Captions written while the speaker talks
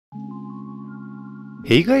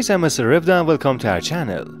Hey guys, I'm Mr. Revdeo and welcome to our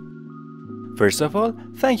channel. First of all,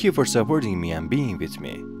 thank you for supporting me and being with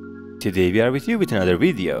me. Today we are with you with another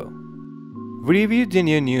video. We reviewed the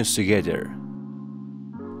new news together.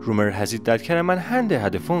 Rumor has it that Kerem and Hande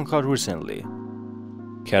had a phone call recently.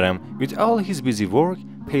 Kerem, with all his busy work,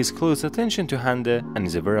 pays close attention to Hande and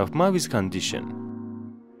is aware of Mavi's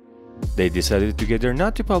condition. They decided together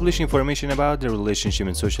not to publish information about their relationship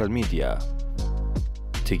in social media.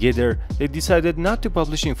 Together, they decided not to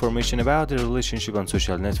publish information about their relationship on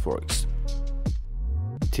social networks.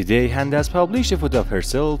 Today, Hande has published a photo of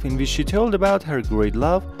herself in which she told about her great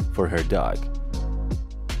love for her dog.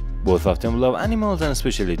 Both of them love animals and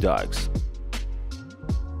especially dogs.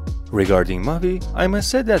 Regarding Mavi, I must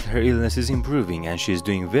say that her illness is improving and she is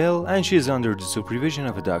doing well and she is under the supervision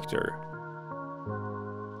of a doctor.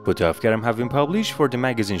 Photos of Kerem have been published for the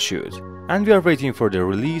magazine shoot, and we are waiting for the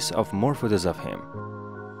release of more photos of him.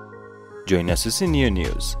 Join us to see new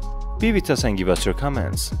news. Be with us and give us your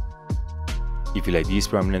comments. If you like this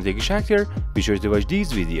prominent Turkish actor, be sure to watch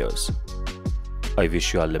these videos. I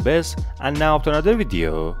wish you all the best, and now up to another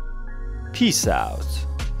video. Peace out.